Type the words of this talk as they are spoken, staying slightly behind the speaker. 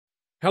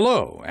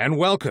Hello and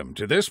welcome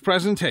to this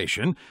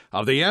presentation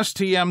of the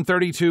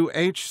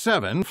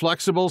STM32H7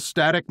 Flexible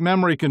Static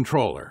Memory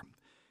Controller.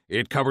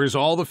 It covers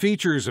all the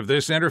features of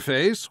this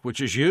interface,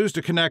 which is used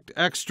to connect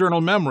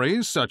external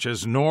memories such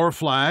as NOR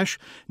flash,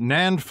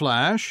 NAND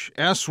flash,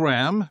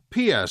 SRAM,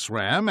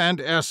 PSRAM, and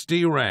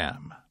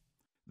SDRAM.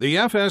 The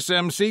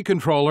FSMC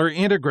controller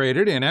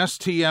integrated in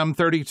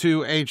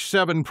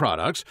STM32H7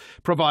 products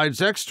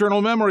provides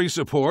external memory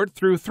support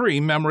through three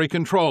memory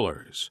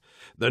controllers: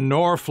 the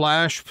NOR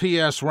flash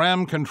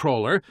PSRAM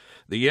controller,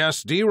 the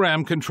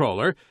SDRAM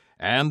controller,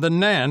 and the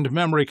NAND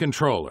memory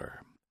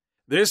controller.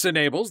 This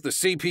enables the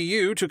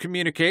CPU to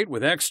communicate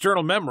with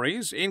external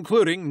memories,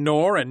 including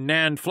NOR and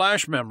NAND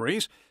flash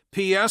memories,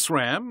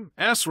 PSRAM,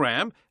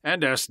 SRAM,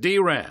 and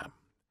SDRAM.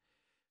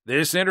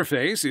 This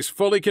interface is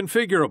fully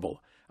configurable,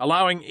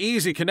 allowing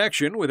easy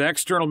connection with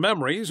external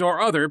memories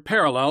or other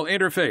parallel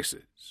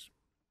interfaces.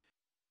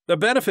 The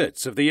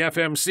benefits of the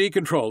FMC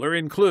controller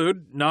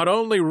include not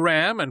only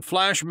RAM and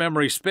flash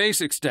memory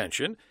space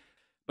extension,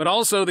 but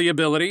also the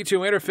ability to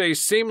interface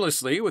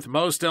seamlessly with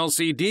most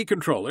LCD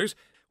controllers,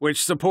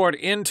 which support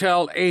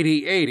Intel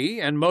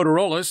 8080 and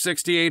Motorola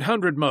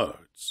 6800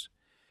 modes.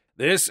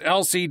 This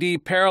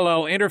LCD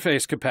parallel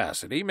interface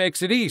capacity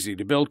makes it easy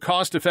to build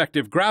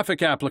cost-effective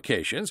graphic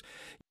applications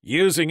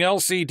using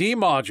LCD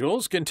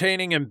modules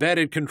containing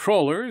embedded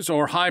controllers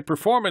or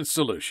high-performance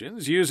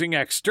solutions using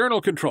external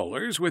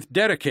controllers with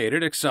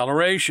dedicated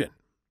acceleration.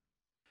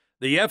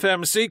 The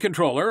FMC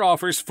controller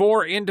offers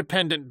 4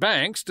 independent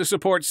banks to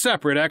support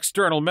separate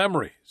external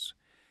memories.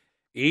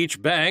 Each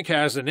bank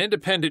has an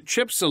independent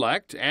chip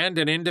select and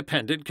an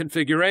independent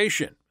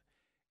configuration.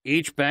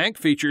 Each bank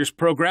features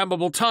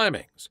programmable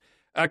timings,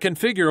 a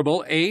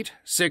configurable 8,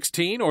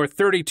 16, or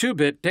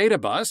 32-bit data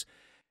bus,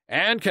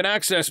 and can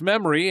access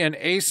memory in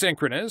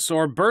asynchronous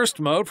or burst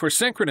mode for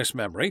synchronous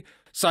memory,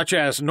 such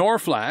as NOR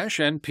flash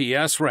and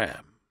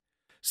PSRAM.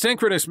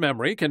 Synchronous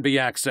memory can be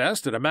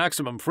accessed at a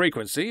maximum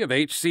frequency of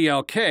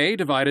HCLK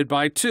divided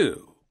by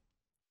 2.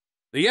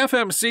 The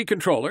FMC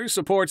controller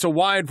supports a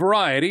wide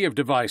variety of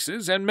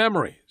devices and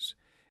memories.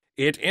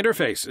 It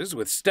interfaces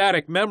with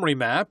static memory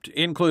mapped,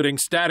 including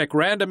static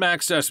random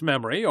access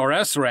memory or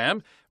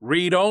SRAM,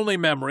 read-only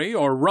memory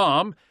or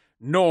ROM,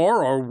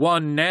 NOR or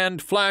 1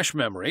 NAND flash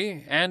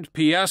memory, and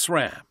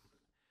PSRAM.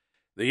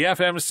 The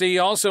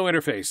FMC also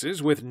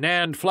interfaces with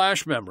NAND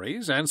flash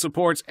memories and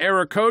supports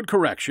error code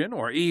correction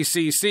or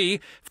ECC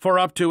for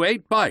up to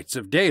 8 bytes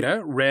of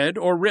data read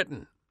or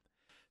written.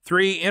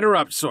 3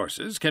 interrupt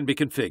sources can be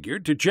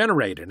configured to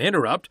generate an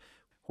interrupt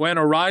when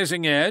a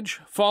rising edge,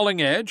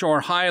 falling edge,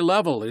 or high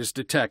level is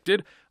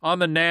detected on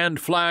the NAND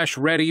flash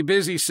ready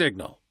busy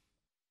signal.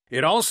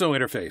 It also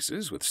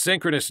interfaces with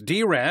synchronous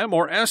DRAM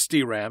or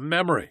SDRAM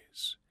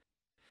memories.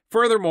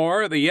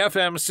 Furthermore, the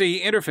FMC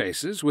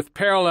interfaces with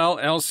parallel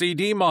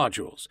LCD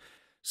modules,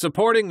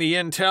 supporting the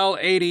Intel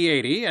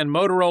 8080 and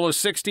Motorola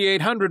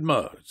 6800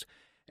 modes,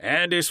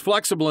 and is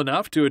flexible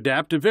enough to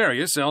adapt to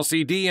various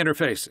LCD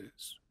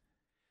interfaces.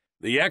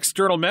 The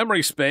external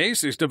memory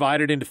space is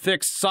divided into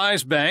fixed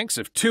size banks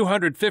of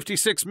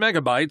 256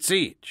 megabytes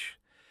each.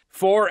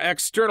 4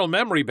 external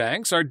memory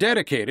banks are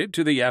dedicated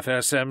to the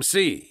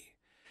FSMC.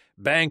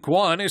 Bank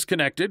 1 is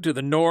connected to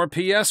the NOR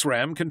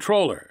PSRAM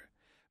controller.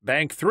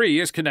 Bank 3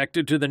 is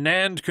connected to the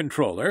NAND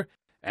controller,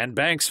 and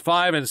Banks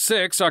 5 and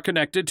 6 are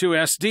connected to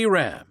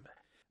SDRAM.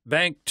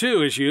 Bank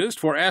 2 is used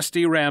for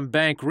SDRAM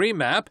bank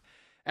remap,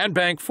 and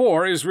Bank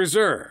 4 is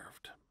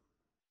reserved.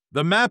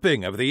 The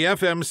mapping of the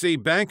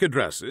FMC bank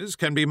addresses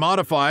can be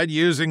modified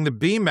using the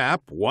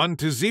BMAP 1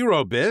 to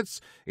 0 bits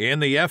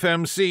in the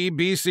FMC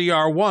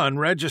BCR1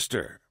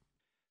 register.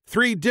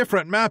 3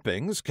 different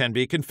mappings can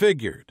be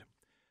configured: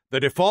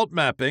 the default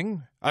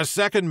mapping, a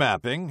second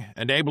mapping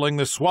enabling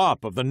the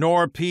swap of the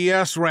NOR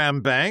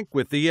PSRAM bank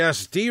with the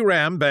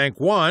SDRAM bank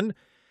 1,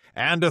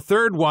 and a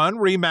third one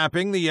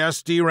remapping the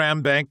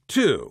SDRAM bank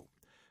 2,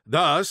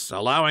 thus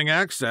allowing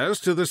access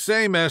to the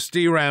same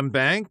SDRAM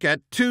bank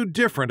at 2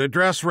 different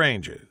address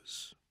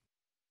ranges.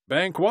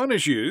 Bank 1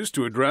 is used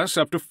to address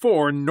up to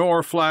 4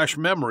 NOR flash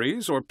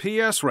memories or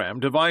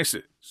PSRAM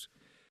devices.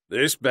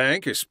 This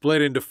bank is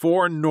split into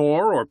 4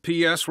 NOR or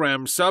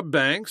PSRAM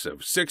sub-banks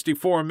of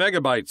 64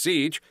 megabytes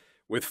each,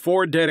 with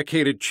 4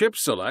 dedicated chip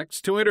selects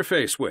to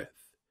interface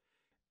with: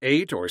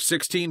 8 or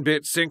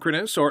 16-bit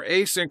synchronous or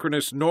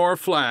asynchronous NOR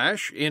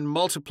flash in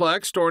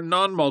multiplexed or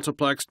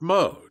non-multiplexed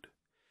mode,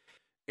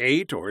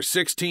 8 or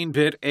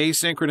 16-bit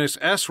asynchronous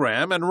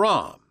SRAM and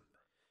ROM,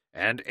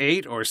 and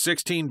 8 or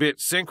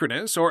 16-bit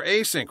synchronous or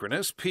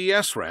asynchronous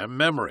PSRAM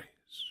memories.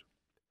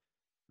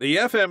 The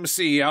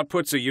FMC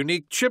outputs a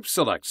unique chip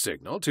select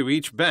signal to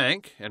each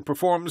bank and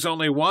performs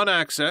only one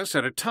access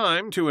at a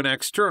time to an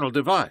external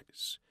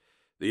device.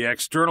 The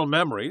external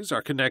memories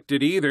are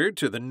connected either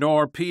to the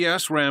NOR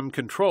PSRAM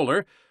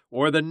controller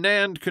or the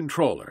NAND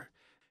controller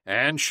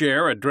and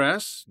share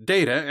address,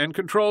 data, and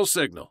control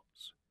signals.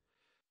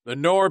 The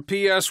NOR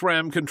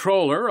PSRAM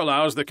controller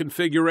allows the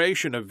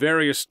configuration of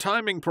various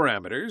timing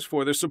parameters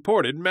for the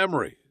supported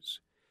memories: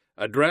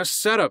 address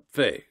setup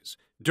phase,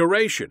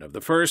 duration of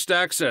the first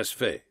access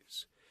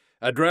phase,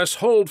 Address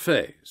hold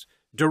phase,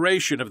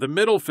 duration of the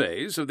middle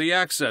phase of the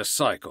access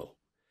cycle.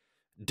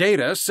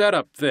 Data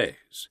setup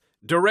phase,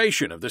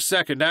 duration of the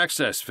second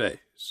access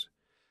phase.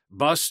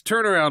 Bus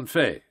turnaround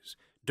phase,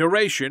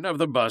 duration of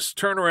the bus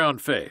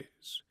turnaround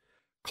phase.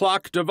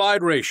 Clock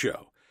divide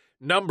ratio,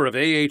 number of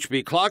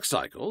AHB clock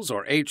cycles,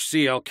 or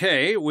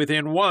HCLK,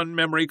 within one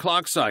memory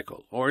clock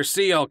cycle, or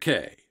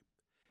CLK.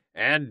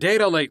 And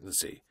data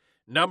latency,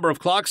 number of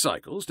clock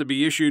cycles to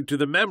be issued to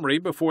the memory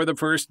before the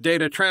first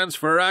data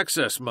transfer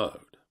access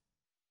mode.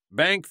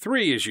 Bank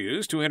 3 is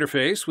used to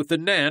interface with the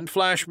NAND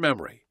flash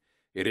memory.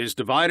 It is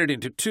divided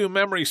into two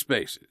memory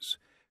spaces,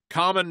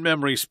 common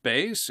memory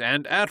space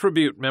and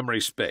attribute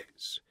memory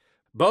space.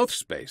 Both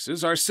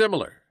spaces are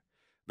similar.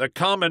 The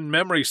common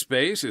memory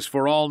space is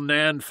for all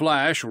NAND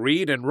flash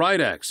read and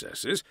write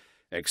accesses,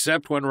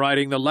 except when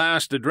writing the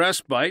last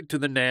address byte to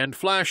the NAND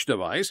flash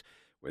device,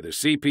 where the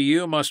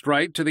CPU must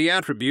write to the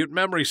attribute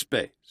memory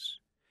space.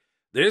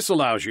 This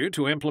allows you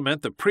to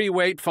implement the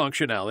pre-wait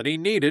functionality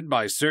needed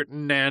by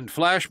certain NAND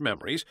flash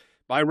memories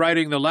by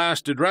writing the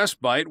last address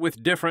byte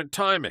with different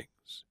timings.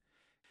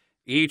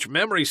 Each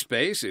memory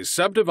space is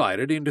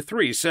subdivided into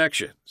three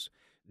sections.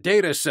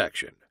 Data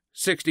section,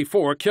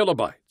 64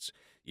 kilobytes,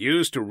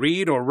 used to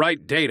read or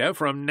write data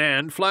from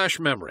NAND flash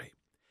memory.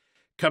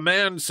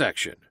 Command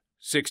section,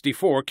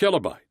 64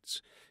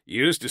 kilobytes,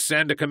 used to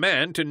send a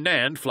command to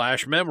NAND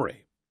flash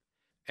memory.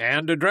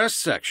 And address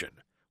section,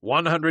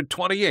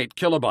 128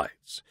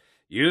 kilobytes,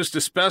 used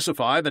to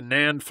specify the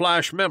NAND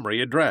flash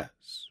memory address.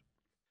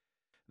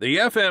 The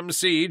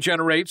FMC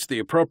generates the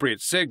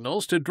appropriate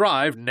signals to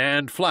drive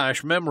NAND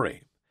flash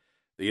memory.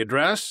 The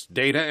address,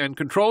 data, and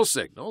control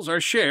signals are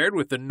shared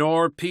with the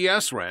NOR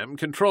PSRAM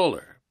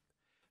controller.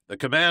 The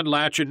command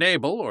latch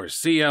enable, or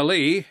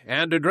CLE,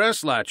 and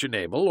address latch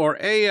enable,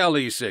 or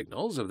ALE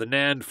signals of the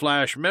NAND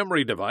flash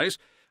memory device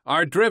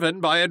are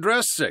driven by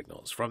address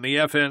signals from the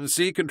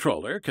FNC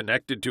controller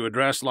connected to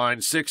address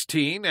line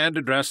 16 and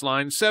address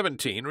line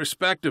 17,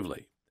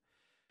 respectively.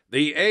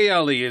 The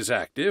ALE is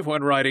active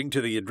when writing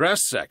to the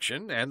address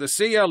section, and the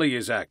CLE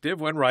is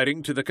active when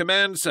writing to the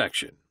command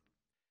section.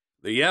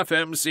 The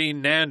FMC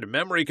NAND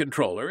memory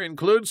controller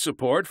includes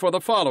support for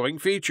the following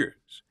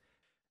features.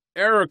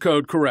 Error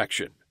code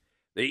correction.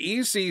 The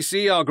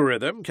ECC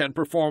algorithm can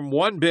perform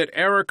 1-bit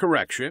error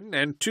correction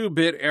and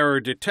 2-bit error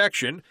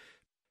detection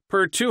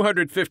per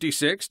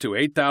 256 to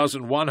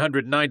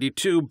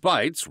 8,192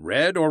 bytes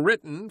read or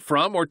written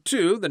from or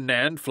to the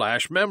NAND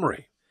flash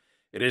memory.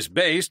 It is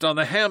based on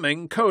the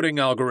Hamming coding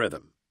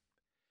algorithm.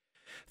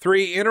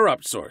 3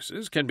 interrupt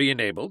sources can be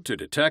enabled to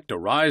detect a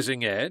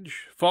rising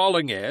edge,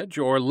 falling edge,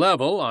 or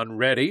level on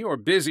ready or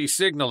busy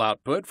signal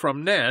output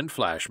from NAND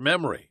flash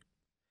memory.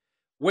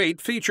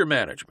 Wait feature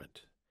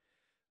management.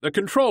 The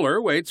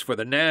controller waits for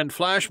the NAND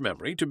flash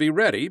memory to be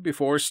ready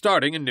before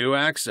starting a new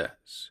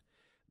access.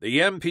 The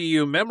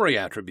MPU memory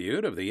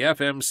attribute of the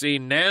FMC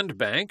NAND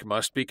bank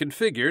must be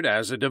configured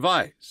as a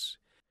device.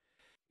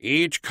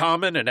 Each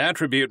common and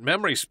attribute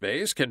memory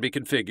space can be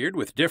configured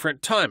with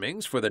different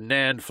timings for the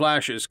NAND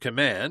flash's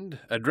command,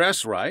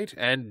 address write,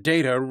 and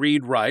data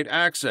read-write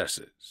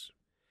accesses.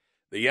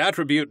 The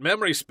attribute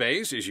memory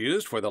space is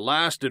used for the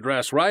last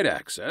address write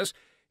access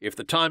if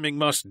the timing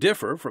must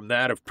differ from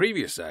that of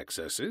previous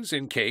accesses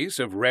in case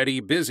of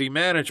ready-busy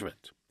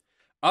management.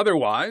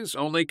 Otherwise,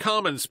 only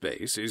common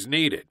space is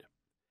needed.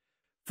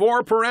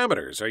 4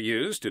 parameters are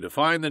used to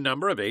define the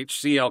number of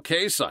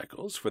HCLK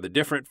cycles for the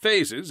different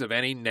phases of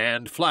any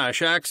NAND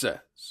flash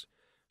access: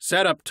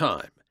 setup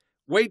time,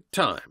 wait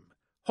time,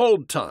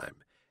 hold time,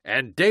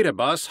 and data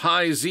bus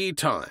high Z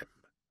time.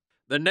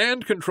 The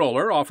NAND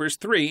controller offers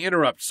 3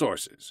 interrupt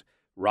sources: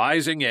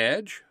 rising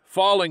edge,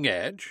 falling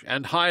edge,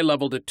 and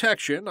high-level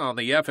detection on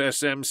the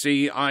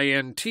FSMC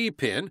INT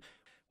pin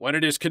when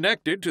it is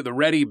connected to the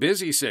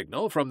ready-busy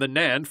signal from the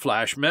NAND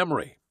flash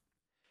memory.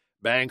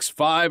 Banks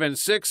 5 and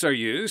 6 are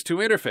used to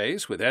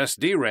interface with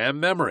SDRAM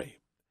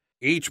memory.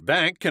 Each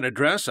bank can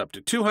address up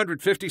to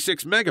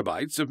 256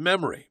 megabytes of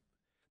memory.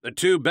 The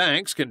 2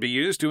 banks can be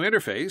used to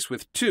interface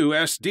with 2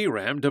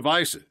 SDRAM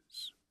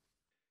devices.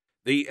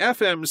 The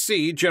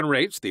FMC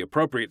generates the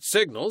appropriate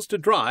signals to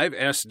drive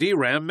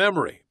SDRAM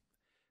memory.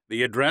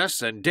 The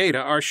address and data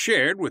are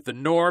shared with the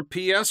NOR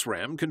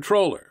PSRAM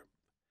controller.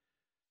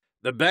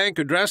 The bank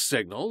address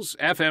signals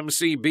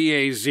FMC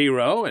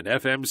BA0 and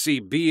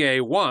FMC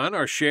BA1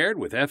 are shared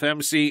with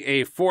FMC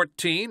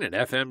A14 and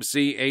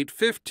FMC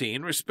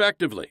 815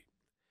 respectively.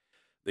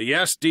 The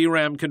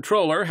SDRAM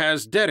controller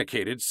has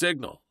dedicated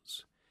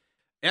signals: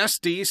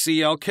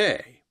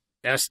 SDCLK,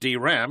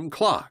 SDRAM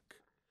clock,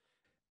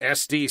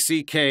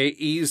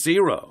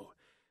 SDCKE0,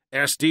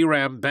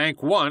 SDRAM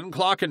Bank 1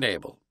 clock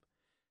enable,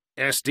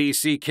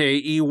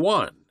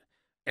 SDCKE1,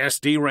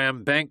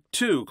 SDRAM Bank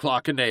 2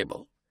 clock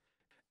enable,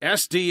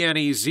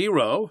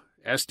 SDNE0,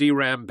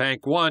 SDRAM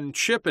Bank 1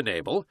 chip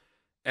enable,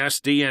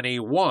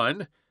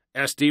 SDNE1,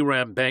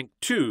 SDRAM Bank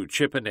 2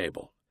 chip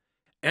enable,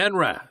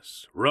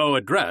 NRAS, row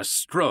address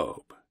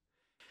strobe,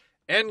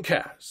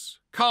 NCAS,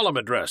 column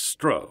address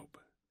strobe,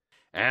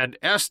 and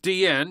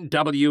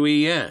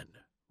SDNWEN,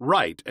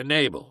 write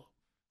enable.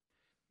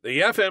 The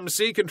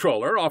FMC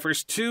controller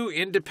offers two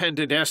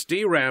independent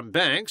SDRAM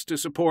banks to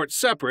support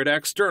separate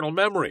external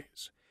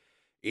memories.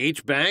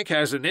 Each bank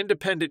has an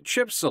independent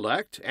chip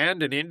select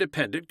and an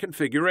independent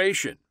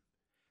configuration.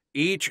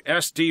 Each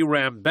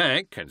SDRAM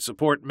bank can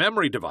support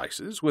memory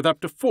devices with up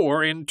to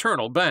 4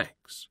 internal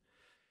banks.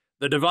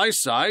 The device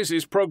size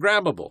is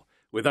programmable,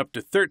 with up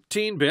to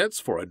 13 bits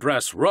for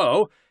address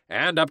row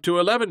and up to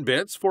 11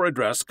 bits for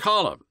address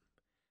column.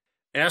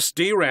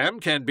 SDRAM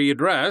can be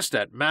addressed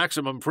at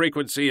maximum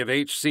frequency of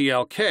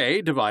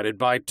HCLK divided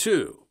by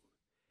 2.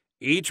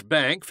 Each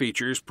bank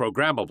features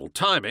programmable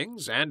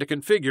timings and a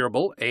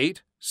configurable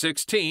 8,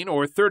 16,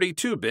 or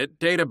 32-bit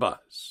data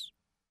bus.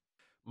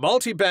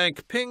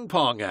 Multi-bank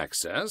ping-pong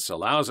access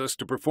allows us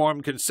to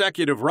perform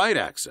consecutive write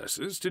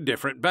accesses to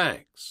different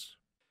banks.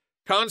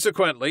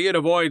 Consequently, it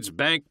avoids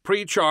bank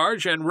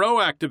pre-charge and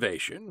row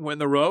activation when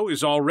the row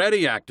is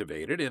already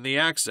activated in the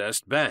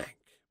accessed bank.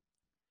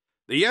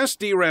 The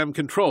SDRAM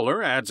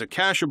controller adds a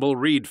cacheable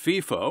read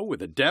FIFO with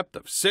a depth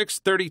of 6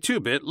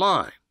 32-bit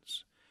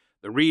lines.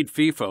 The read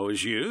FIFO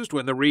is used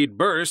when the read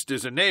burst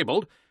is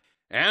enabled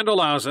and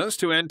allows us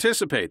to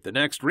anticipate the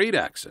next read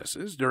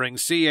accesses during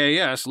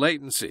CAS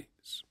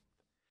latencies.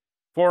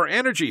 For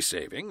energy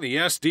saving, the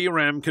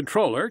SDRAM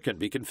controller can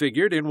be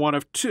configured in one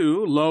of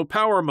 2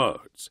 low-power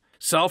modes,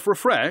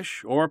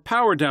 self-refresh or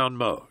power-down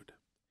mode.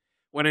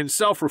 When in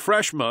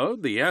self-refresh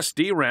mode, the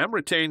SDRAM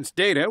retains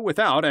data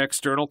without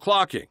external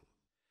clocking.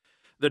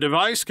 The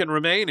device can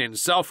remain in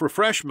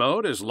self-refresh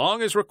mode as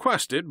long as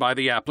requested by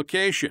the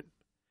application.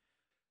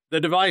 The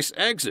device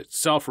exits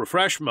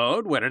self-refresh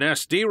mode when an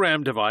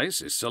SDRAM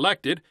device is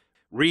selected,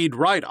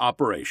 read-write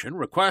operation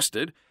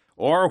requested,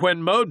 or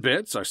when mode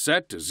bits are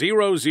set to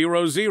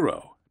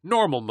 000,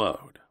 normal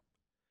mode.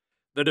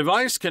 The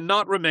device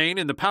cannot remain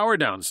in the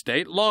power-down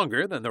state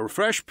longer than the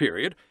refresh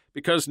period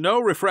because no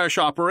refresh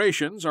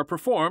operations are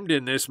performed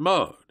in this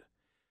mode.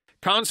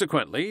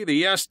 Consequently,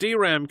 the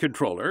SDRAM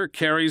controller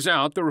carries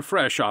out the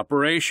refresh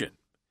operation.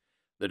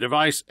 The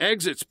device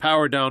exits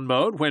power-down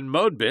mode when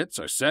mode bits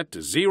are set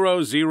to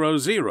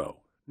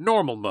 000,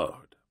 normal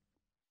mode.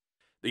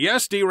 The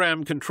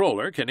SDRAM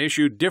controller can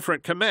issue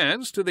different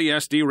commands to the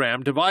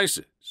SDRAM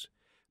devices.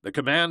 The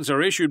commands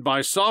are issued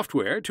by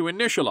software to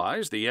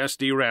initialize the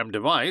SDRAM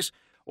device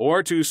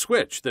or to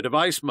switch the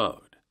device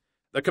mode.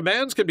 The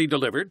commands can be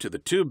delivered to the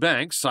 2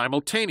 banks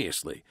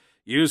simultaneously,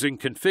 using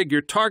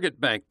configure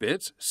target bank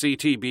bits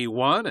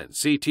CTB1 and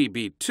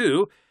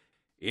CTB2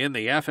 in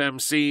the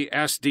FMC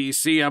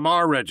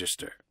SDCMR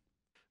register.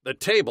 The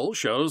table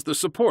shows the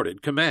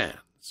supported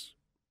commands.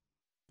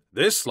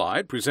 This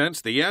slide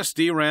presents the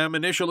SDRAM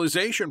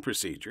initialization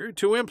procedure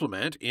to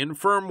implement in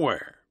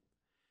firmware.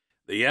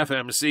 The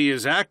FMC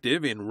is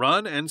active in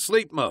run and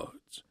sleep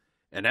modes.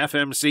 An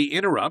FMC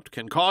interrupt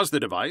can cause the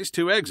device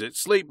to exit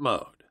sleep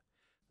mode.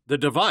 The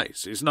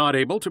device is not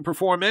able to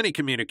perform any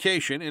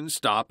communication in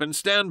stop and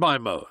standby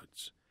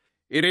modes.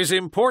 It is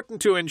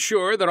important to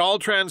ensure that all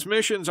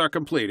transmissions are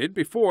completed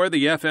before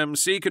the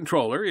FMC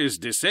controller is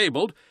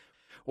disabled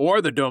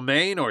or the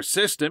domain or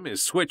system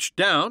is switched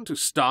down to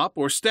stop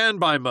or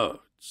standby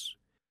modes.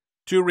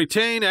 To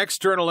retain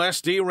external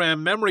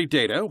SDRAM memory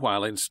data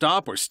while in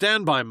stop or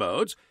standby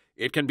modes,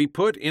 it can be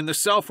put in the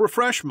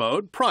self-refresh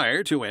mode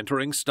prior to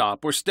entering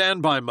stop or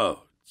standby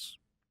modes.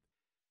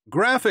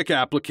 Graphic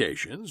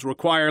applications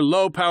require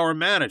low-power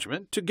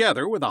management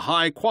together with a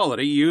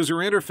high-quality user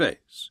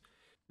interface.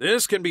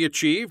 This can be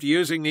achieved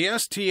using the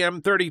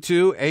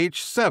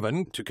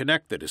STM32H7 to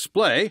connect the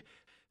display,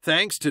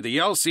 thanks to the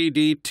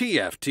LCD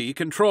TFT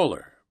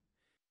controller.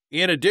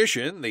 In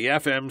addition, the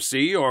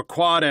FMC or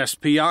Quad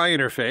SPI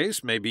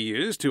interface may be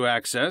used to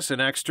access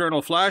an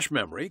external flash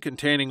memory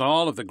containing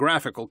all of the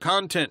graphical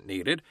content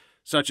needed,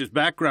 such as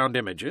background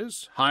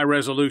images,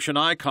 high-resolution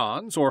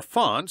icons, or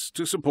fonts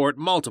to support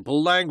multiple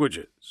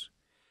languages.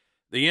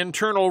 The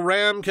internal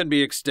RAM can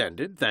be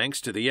extended thanks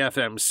to the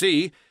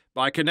FMC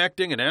by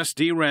connecting an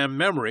SDRAM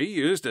memory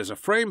used as a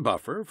frame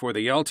buffer for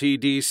the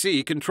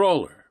LTDC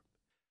controller.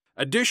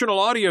 Additional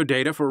audio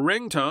data for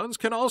ringtones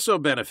can also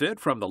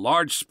benefit from the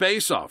large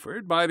space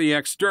offered by the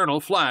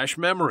external flash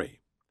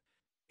memory.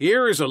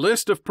 Here is a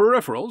list of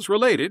peripherals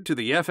related to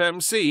the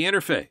FMC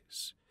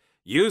interface.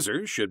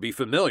 Users should be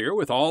familiar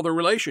with all the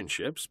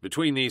relationships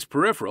between these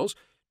peripherals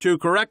to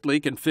correctly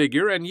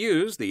configure and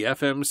use the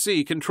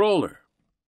FMC controller.